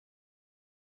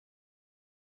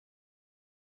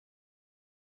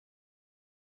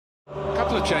A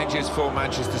couple of changes for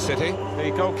Manchester City.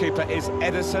 The goalkeeper is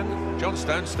Edison. John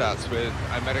Stone starts with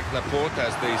Aymeric Laporte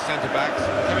as the centre-backs.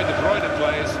 Kevin De Bruyne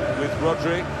plays With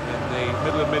Rodri in the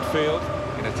middle of midfield.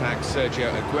 in attack.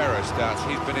 Sergio Aguero starts.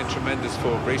 He's been in tremendous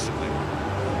form recently.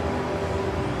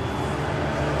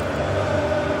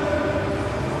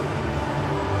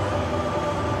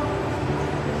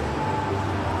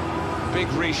 Big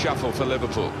reshuffle for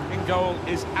Liverpool. In goal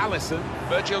is Alisson.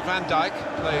 Virgil van Dijk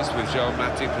plays with Joel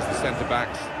Matip as the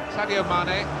centre-backs. Sadio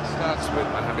Mane starts with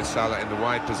Mohamed Salah in the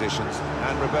wide positions.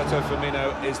 And Roberto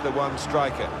Firmino is the one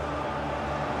striker.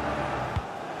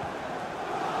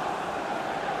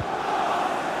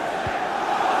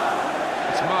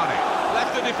 It's Mane.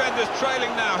 Left the defenders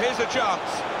trailing now. Here's a chance.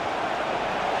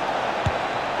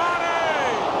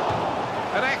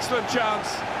 Mane! An excellent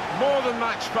chance. More than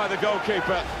matched by the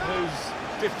goalkeeper,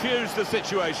 who's diffused the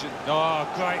situation. Oh,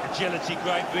 great agility,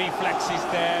 great reflexes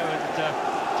there,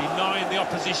 and denying the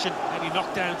opposition any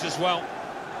knockdowns as well.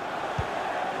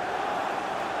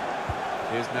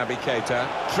 Here's Naby Keita,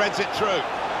 threads it through.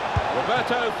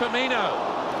 Roberto Firmino,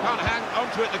 can't hang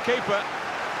onto it, the keeper.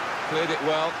 Cleared it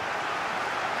well.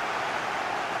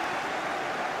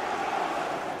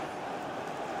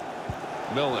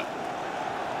 Milner.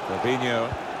 Fabinho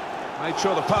made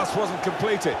sure the pass wasn't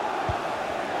completed.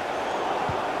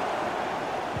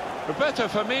 Roberto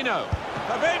Firmino.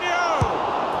 Fabinho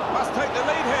must take the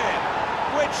lead here,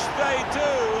 which they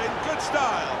do in good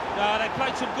style. They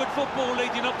played some good football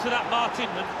leading up to that, Martin,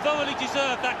 and thoroughly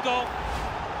deserved that goal.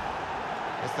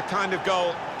 It's the kind of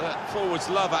goal that forwards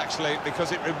love, actually,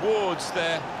 because it rewards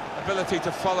their ability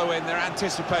to follow in, their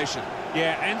anticipation.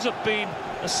 Yeah, ends up being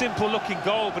a simple-looking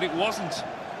goal, but it wasn't.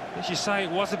 As you say,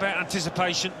 it was about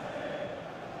anticipation.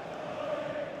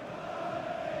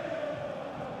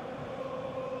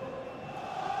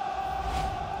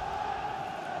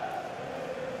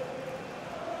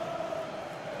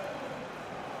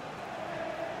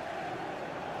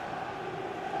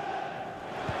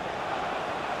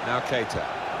 Now Keita.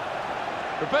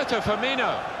 Roberto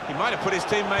Firmino. He might have put his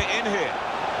teammate in here.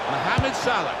 Mohamed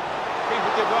Salah.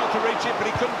 Keeper did well to reach it, but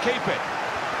he couldn't keep it.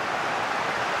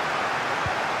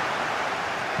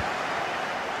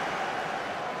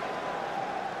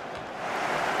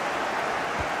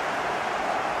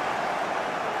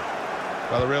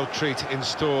 Well, a real treat in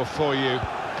store for you.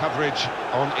 Coverage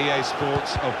on EA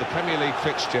Sports of the Premier League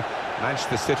fixture.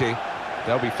 Manchester City,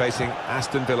 they'll be facing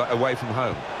Aston Villa away from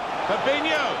home.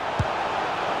 Fabinho!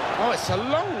 Oh, it's a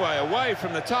long way away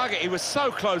from the target. He was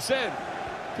so close in.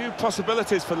 Few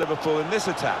possibilities for Liverpool in this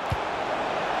attack.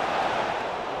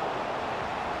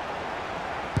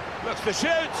 Looks to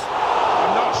shoot!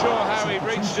 I'm not sure how he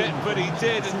reached it, but he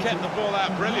did and kept the ball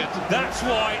out brilliant. That's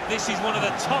why this is one of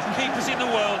the top keepers in the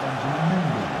world.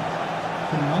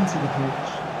 Onto the pitch.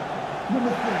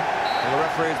 Number 3. Well, the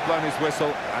referee has blown his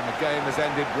whistle and the game has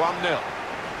ended 1-0.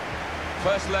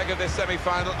 First leg of this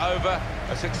semi-final over,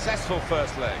 a successful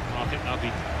first leg. I think they'll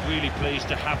be really pleased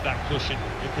to have that cushion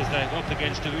because they're up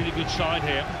against a really good side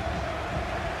here.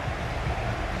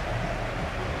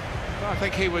 Well, I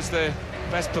think he was the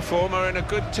best performer in a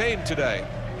good team today.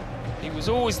 He was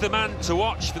always the man to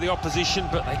watch for the opposition,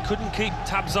 but they couldn't keep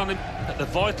tabs on him at the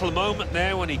vital moment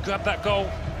there when he grabbed that goal.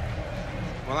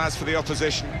 Well, as for the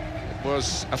opposition, it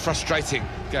was a frustrating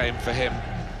game for him.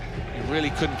 He really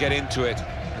couldn't get into it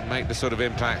and make the sort of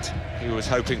impact he was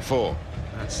hoping for.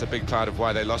 That's a big part of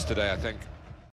why they lost today, I think.